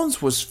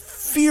 Jones was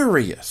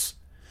furious.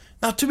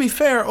 Now, to be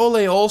fair,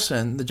 Ole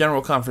Olsen, the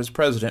General Conference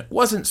president,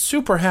 wasn't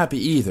super happy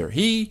either.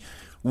 He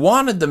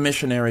wanted the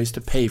missionaries to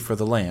pay for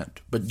the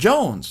land. But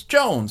Jones,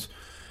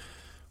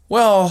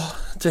 well,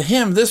 to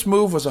him, this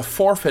move was a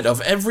forfeit of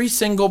every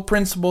single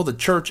principle the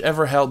church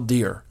ever held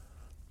dear.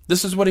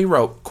 This is what he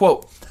wrote,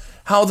 quote,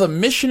 "How the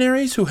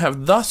missionaries who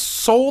have thus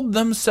sold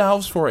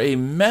themselves for a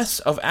mess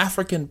of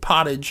African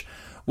pottage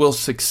will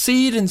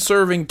succeed in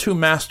serving two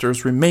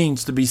masters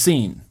remains to be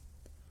seen."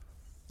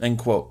 End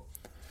quote.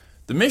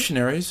 The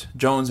missionaries,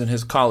 Jones and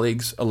his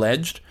colleagues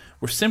alleged,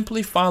 were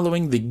simply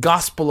following the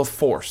gospel of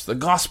force, the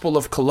gospel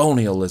of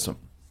colonialism.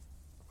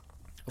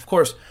 Of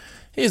course,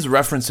 he is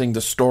referencing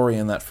the story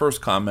in that first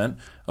comment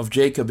of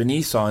Jacob and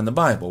Esau in the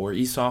Bible, where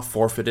Esau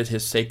forfeited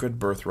his sacred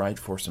birthright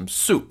for some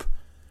soup.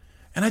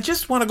 And I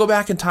just want to go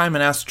back in time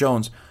and ask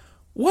Jones,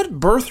 what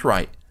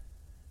birthright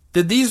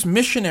did these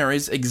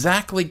missionaries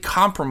exactly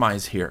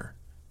compromise here?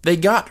 They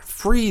got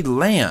free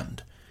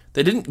land.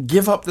 They didn't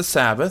give up the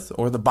Sabbath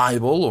or the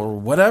Bible or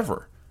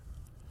whatever.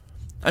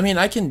 I mean,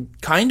 I can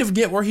kind of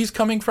get where he's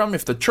coming from.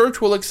 If the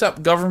church will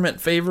accept government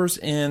favors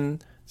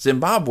in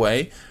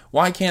Zimbabwe,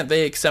 why can't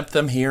they accept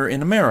them here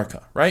in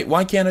America, right?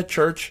 Why can't a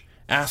church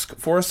ask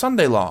for a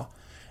Sunday law?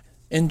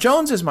 In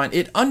Jones's mind,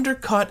 it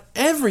undercut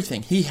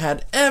everything he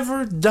had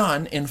ever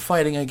done in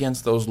fighting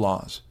against those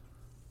laws.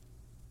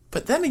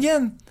 But then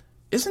again,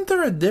 isn't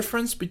there a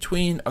difference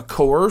between a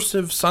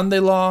coercive Sunday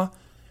law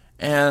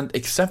and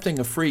accepting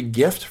a free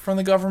gift from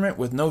the government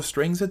with no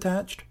strings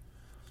attached?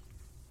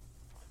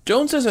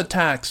 Jones's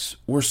attacks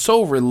were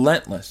so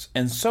relentless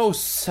and so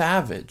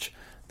savage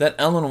that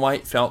Ellen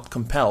White felt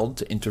compelled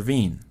to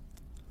intervene.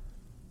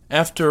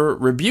 After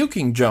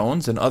rebuking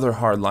Jones and other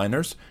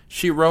hardliners,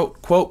 she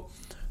wrote, quote,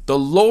 "The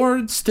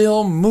Lord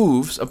still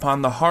moves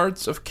upon the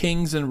hearts of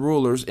kings and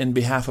rulers in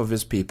behalf of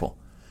his people,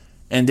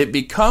 and it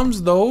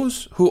becomes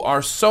those who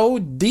are so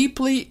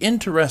deeply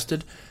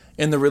interested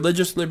in the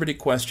religious liberty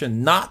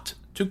question not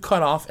to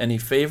cut off any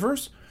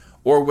favors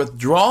or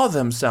withdraw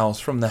themselves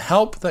from the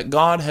help that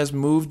God has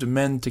moved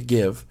men to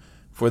give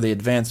for the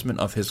advancement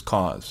of his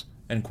cause."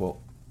 End quote.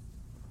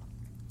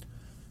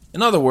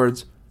 In other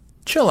words,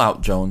 chill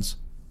out, Jones.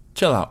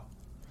 Chill out.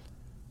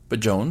 But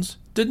Jones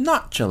did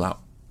not chill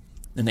out.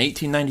 In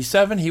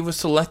 1897, he was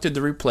selected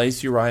to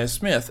replace Uriah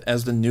Smith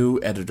as the new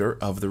editor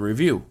of the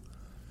Review.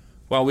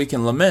 While we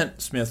can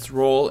lament Smith's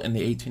role in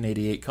the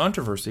 1888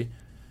 controversy,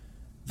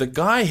 the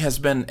guy has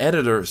been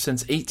editor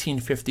since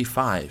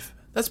 1855.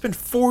 That's been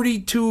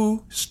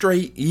 42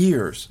 straight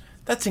years.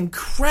 That's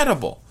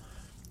incredible.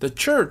 The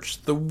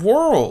church, the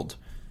world,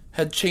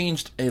 had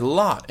changed a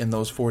lot in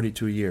those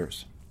 42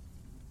 years.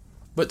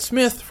 But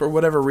Smith, for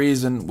whatever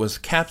reason, was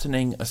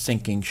captaining a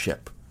sinking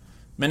ship.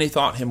 Many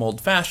thought him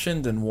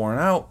old-fashioned and worn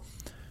out.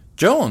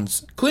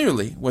 Jones,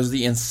 clearly, was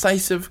the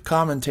incisive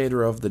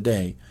commentator of the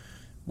day,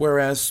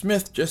 whereas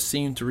Smith just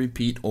seemed to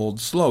repeat old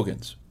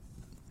slogans.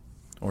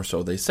 Or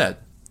so they said.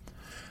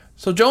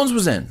 So Jones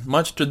was in,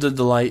 much to the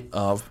delight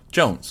of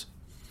Jones.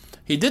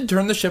 He did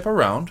turn the ship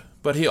around,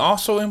 but he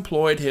also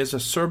employed his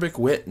acerbic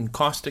wit and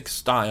caustic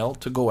style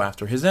to go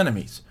after his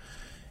enemies.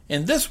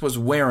 And this was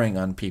wearing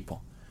on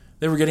people.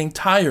 They were getting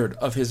tired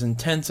of his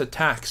intense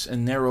attacks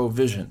and narrow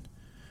vision.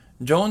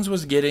 Jones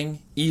was getting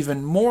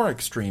even more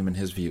extreme in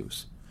his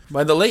views.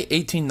 By the late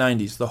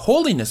 1890s, the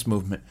holiness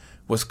movement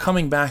was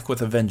coming back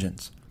with a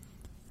vengeance.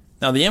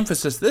 Now, the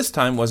emphasis this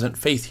time wasn't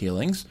faith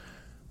healings,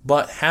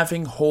 but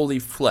having holy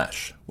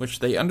flesh, which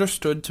they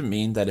understood to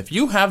mean that if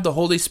you have the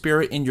Holy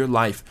Spirit in your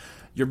life,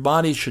 your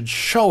body should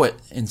show it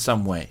in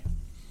some way.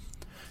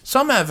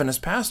 Some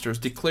Adventist pastors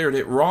declared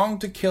it wrong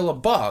to kill a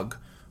bug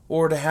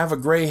or to have a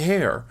gray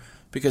hair,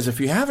 because if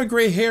you have a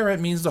gray hair, it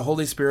means the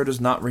Holy Spirit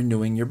is not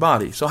renewing your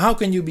body. So how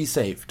can you be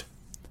saved?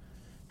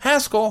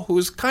 Haskell,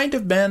 who's kind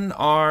of been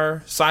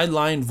our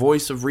sideline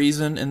voice of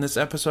reason in this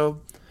episode,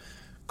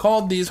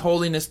 called these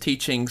holiness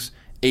teachings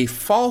a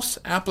false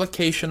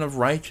application of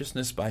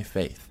righteousness by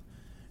faith,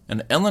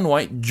 and Ellen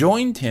White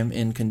joined him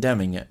in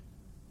condemning it.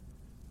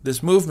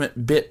 This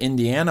movement bit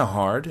Indiana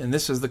hard, and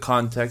this is the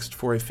context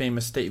for a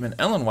famous statement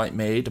Ellen White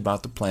made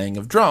about the playing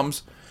of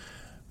drums,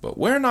 but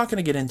we're not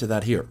going to get into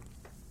that here.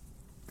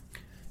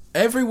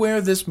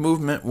 Everywhere this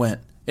movement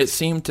went, it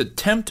seemed to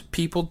tempt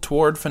people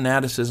toward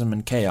fanaticism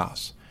and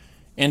chaos,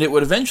 and it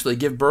would eventually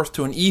give birth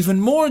to an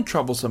even more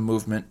troublesome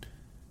movement,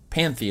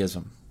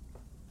 pantheism.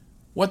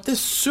 What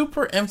this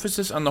super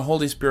emphasis on the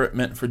Holy Spirit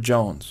meant for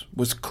Jones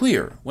was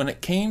clear when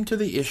it came to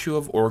the issue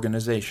of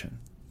organization.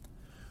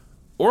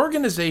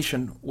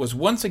 Organization was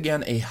once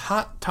again a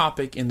hot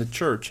topic in the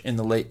church in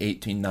the late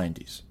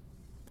 1890s.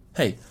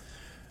 Hey,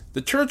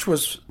 the church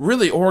was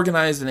really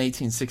organized in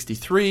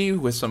 1863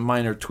 with some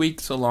minor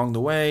tweaks along the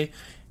way,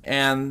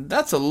 and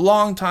that's a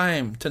long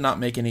time to not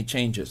make any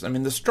changes. I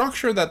mean, the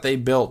structure that they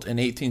built in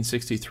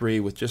 1863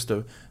 with just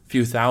a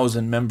few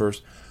thousand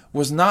members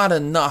was not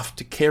enough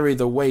to carry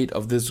the weight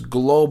of this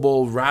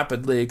global,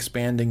 rapidly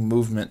expanding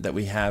movement that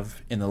we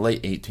have in the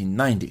late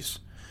 1890s.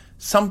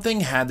 Something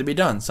had to be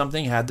done.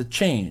 Something had to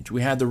change.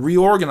 We had to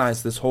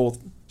reorganize this whole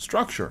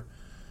structure.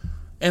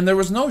 And there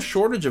was no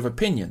shortage of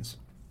opinions.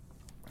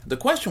 The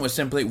question was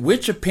simply,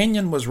 which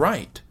opinion was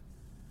right?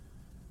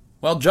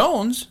 Well,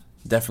 Jones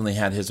definitely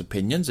had his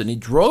opinions, and he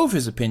drove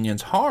his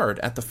opinions hard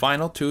at the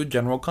final two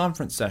General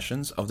Conference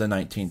sessions of the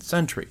 19th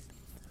century.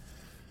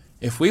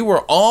 If we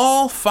were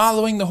all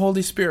following the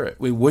Holy Spirit,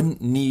 we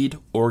wouldn't need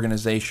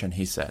organization,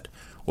 he said.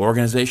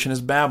 Organization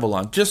is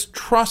Babylon. Just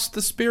trust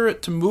the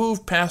Spirit to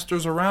move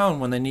pastors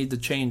around when they need to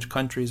change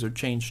countries or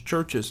change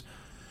churches.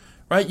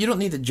 Right? You don't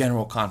need a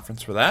General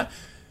Conference for that.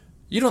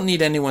 You don't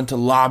need anyone to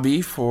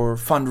lobby for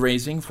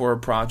fundraising for a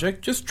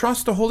project. Just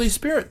trust the Holy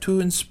Spirit to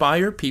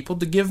inspire people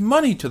to give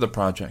money to the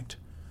project.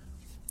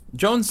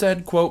 Jones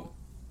said, quote,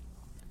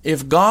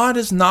 "If God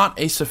is not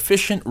a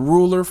sufficient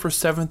ruler for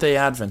Seventh-day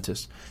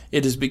Adventists,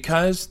 it is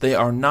because they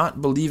are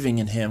not believing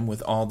in him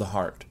with all the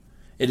heart.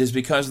 It is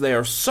because they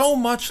are so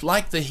much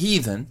like the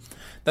heathen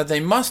that they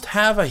must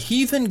have a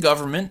heathen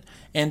government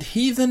and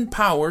heathen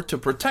power to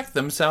protect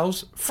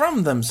themselves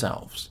from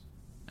themselves."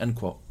 End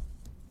quote.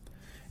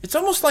 It's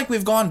almost like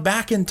we've gone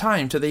back in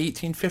time to the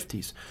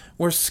 1850s,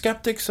 where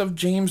skeptics of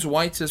James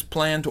White's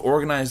plan to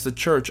organize the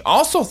church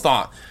also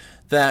thought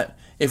that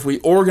if we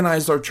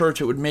organized our church,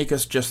 it would make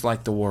us just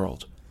like the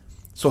world.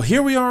 So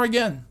here we are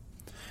again.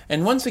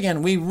 And once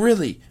again, we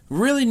really,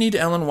 really need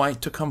Ellen White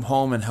to come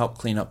home and help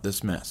clean up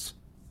this mess,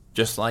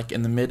 just like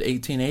in the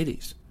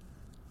mid-1880s.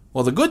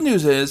 Well, the good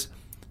news is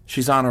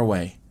she's on her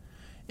way.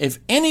 If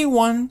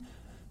anyone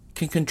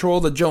can control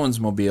the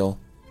Jonesmobile,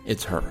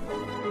 it's her.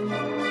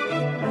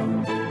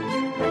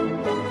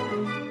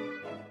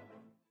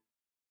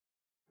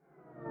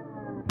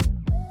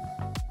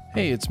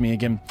 Hey, it's me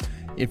again.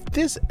 If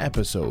this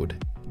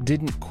episode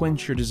didn't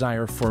quench your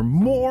desire for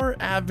more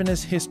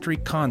Adventist history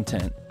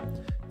content,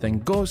 then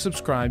go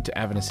subscribe to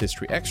Adventist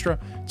History Extra.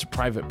 It's a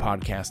private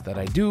podcast that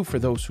I do for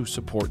those who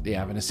support the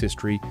Adventist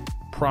History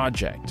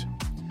Project.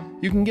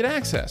 You can get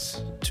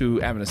access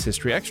to Adventist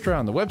History Extra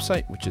on the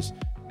website, which is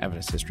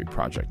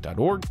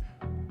AdventistHistoryProject.org,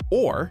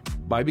 or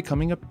by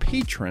becoming a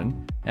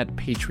patron at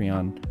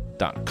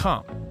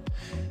patreon.com.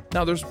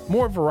 Now, there's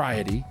more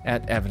variety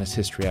at Adventist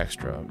History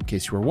Extra, in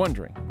case you were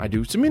wondering. I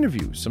do some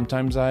interviews.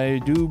 Sometimes I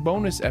do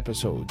bonus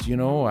episodes.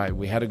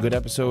 We had a good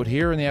episode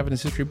here in the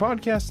Adventist History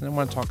Podcast, and I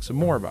want to talk some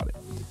more about it.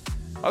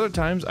 Other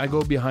times, I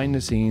go behind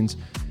the scenes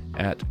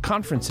at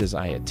conferences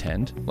I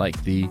attend,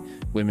 like the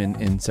Women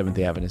in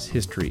Seventh-day Adventist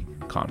History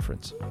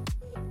Conference.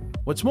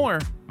 What's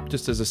more,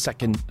 just as a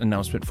second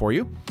announcement for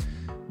you,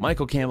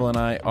 Michael Campbell and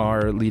I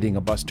are leading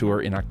a bus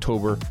tour in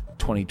October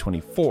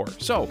 2024.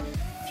 So,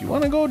 if you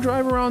want to go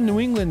drive around New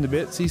England a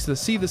bit, see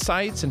the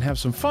sights and have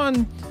some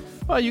fun,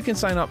 well, you can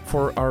sign up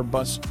for our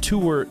bus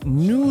tour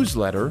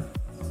newsletter,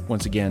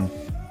 once again,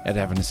 at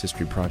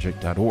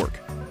AdventistHistoryProject.org.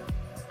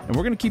 And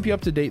we're going to keep you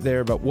up to date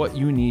there about what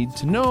you need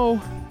to know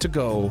to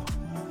go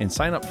and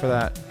sign up for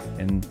that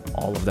and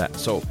all of that.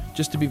 So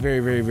just to be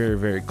very, very, very,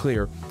 very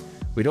clear,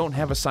 we don't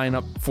have a sign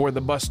up for the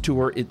bus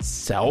tour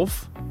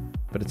itself,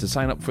 but it's a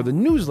sign up for the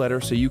newsletter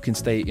so you can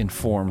stay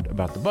informed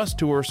about the bus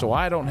tour, so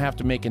I don't have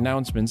to make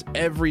announcements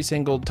every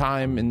single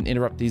time and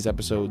interrupt these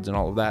episodes and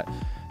all of that.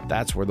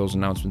 That's where those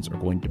announcements are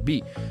going to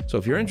be. So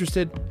if you're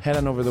interested, head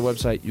on over to the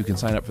website. You can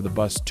sign up for the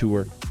bus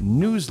tour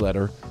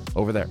newsletter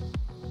over there.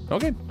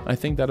 Okay, I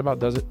think that about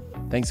does it.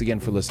 Thanks again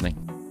for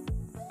listening.